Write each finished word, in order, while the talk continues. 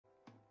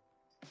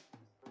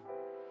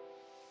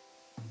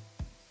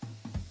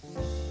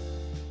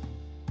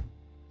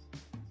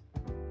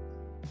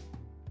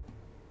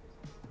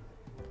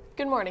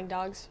Good morning,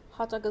 dogs.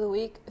 Hot dog of the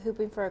week,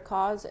 hooping for a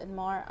cause, and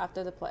more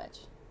after the pledge.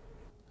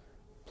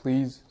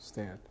 Please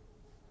stand.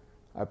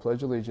 I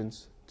pledge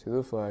allegiance to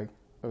the flag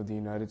of the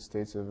United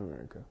States of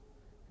America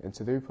and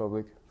to the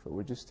republic for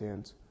which it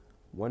stands,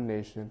 one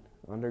nation,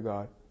 under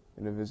God,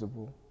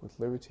 indivisible, with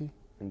liberty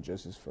and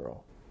justice for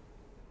all.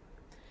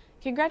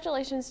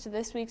 Congratulations to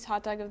this week's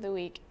Hot Dog of the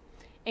Week.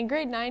 In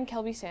Grade 9,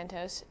 Kelby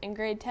Santos. In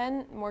Grade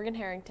 10, Morgan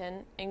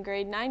Harrington. In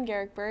Grade 9,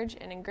 Garrick Burge.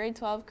 And in Grade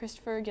 12,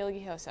 Christopher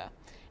Gilgihosa.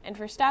 And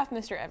for staff,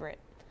 Mr. Everett.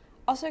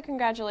 Also,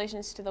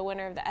 congratulations to the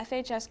winner of the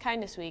FHS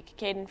Kindness Week,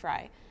 Caden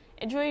Fry.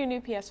 Enjoy your new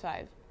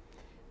PS5.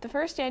 The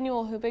first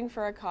annual Hooping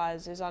for a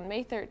Cause is on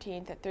May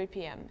 13th at 3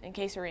 p.m. in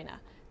Case Arena.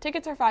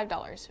 Tickets are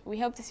 $5. We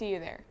hope to see you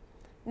there.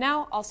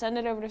 Now, I'll send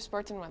it over to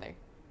Sports and Weather.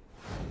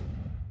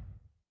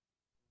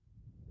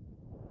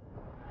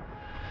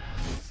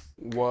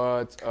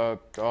 What's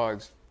up,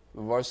 dogs?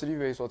 The varsity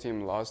baseball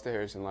team lost to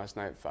Harrison last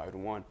night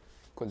 5-1.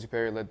 Quincy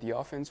Perry led the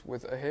offense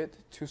with a hit,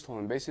 2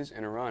 stolen bases,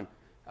 and a run.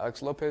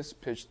 Alex Lopez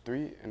pitched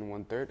 3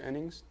 1/3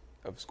 innings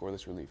of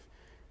scoreless relief.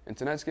 In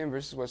tonight's game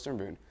versus Western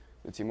Boone,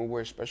 the team will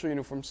wear special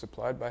uniforms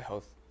supplied by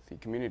healthy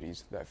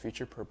communities that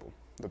feature purple.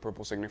 The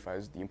purple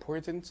signifies the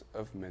importance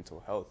of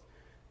mental health.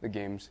 The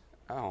game's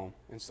at home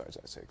and starts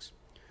at 6.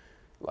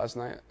 Last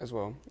night as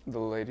well, the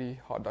Lady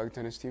Hot Dog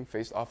tennis team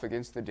faced off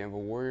against the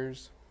Danville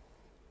Warriors.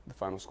 The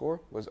final score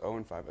was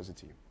 0-5 as a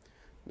team.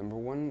 Number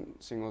 1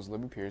 singles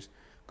Libby Pierce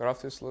got off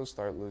to a slow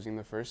start, losing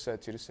the first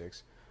set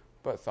 2-6,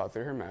 but thought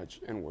through her match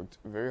and worked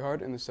very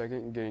hard in the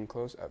second, getting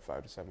close at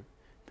 5-7.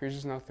 Pierce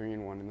is now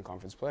 3-1 in the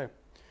conference play.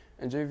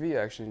 In JV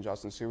action,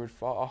 Jocelyn Seward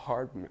fought a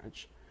hard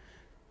match,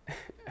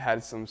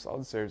 had some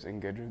solid serves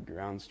and good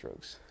ground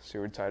strokes.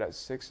 Seward tied at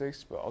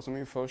 6-6, but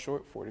ultimately fell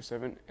short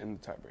 4-7 in the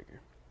tiebreaker.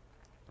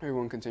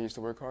 Everyone continues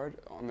to work hard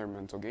on their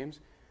mental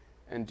games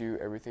and do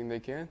everything they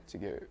can to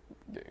get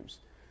games.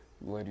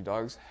 The Lady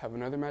Dogs have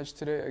another match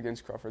today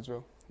against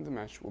Crawfordsville. The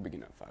match will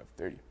begin at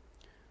 5:30.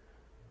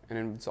 And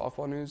in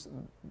softball news,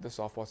 the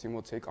softball team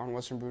will take on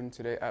Western Boone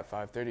today at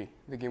 5:30.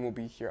 The game will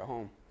be here at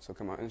home, so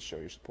come out and show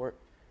your support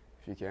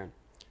if you can.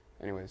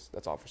 Anyways,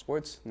 that's all for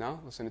sports. Now,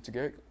 let's send it to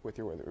Garrick with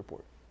your weather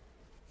report.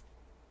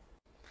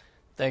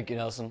 Thank you,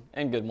 Nelson,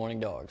 and good morning,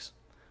 dogs.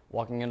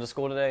 Walking into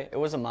school today, it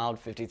was a mild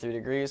 53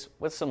 degrees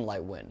with some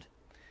light wind.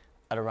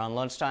 At around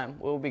lunchtime,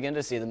 we will begin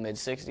to see the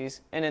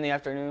mid-60s, and in the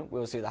afternoon, we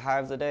will see the high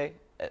of the day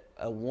at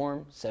a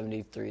warm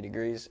 73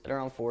 degrees at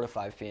around 4 to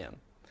 5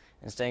 p.m.,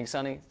 and staying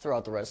sunny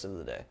throughout the rest of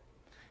the day.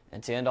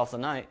 And to end off the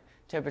night,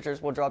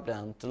 temperatures will drop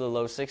down to the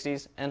low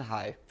 60s and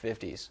high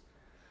 50s.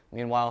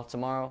 Meanwhile,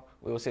 tomorrow,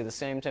 we will see the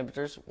same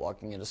temperatures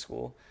walking into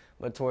school,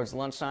 but towards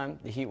lunchtime,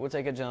 the heat will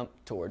take a jump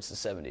towards the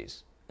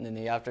 70s. And in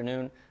the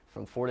afternoon,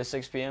 from 4 to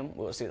 6 p.m.,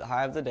 we will see the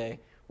high of the day,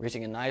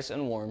 reaching a nice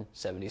and warm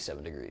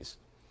 77 degrees.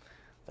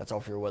 That's all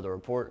for your weather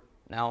report.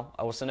 Now,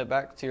 I will send it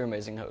back to your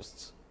amazing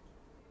hosts.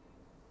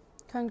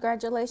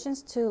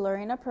 Congratulations to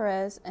Lorena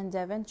Perez and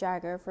Devin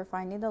Jagger for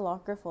finding the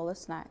locker full of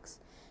snacks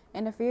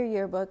in a free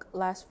yearbook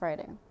last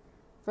Friday.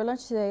 For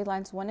lunch today,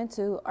 lines 1 and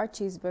 2 are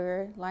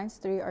cheeseburger, lines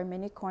 3 are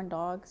mini corn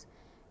dogs,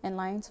 and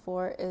lines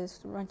 4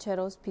 is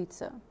rancheros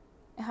pizza.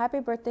 A happy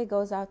birthday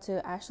goes out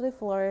to Ashley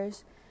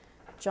Flores,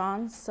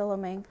 John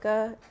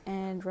Salamanca,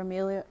 and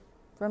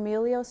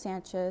Ramilio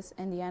Sanchez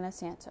and Diana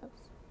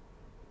Santos.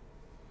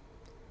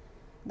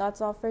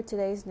 That's all for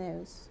today's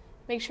news.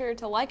 Make sure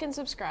to like and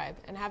subscribe,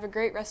 and have a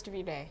great rest of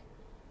your day.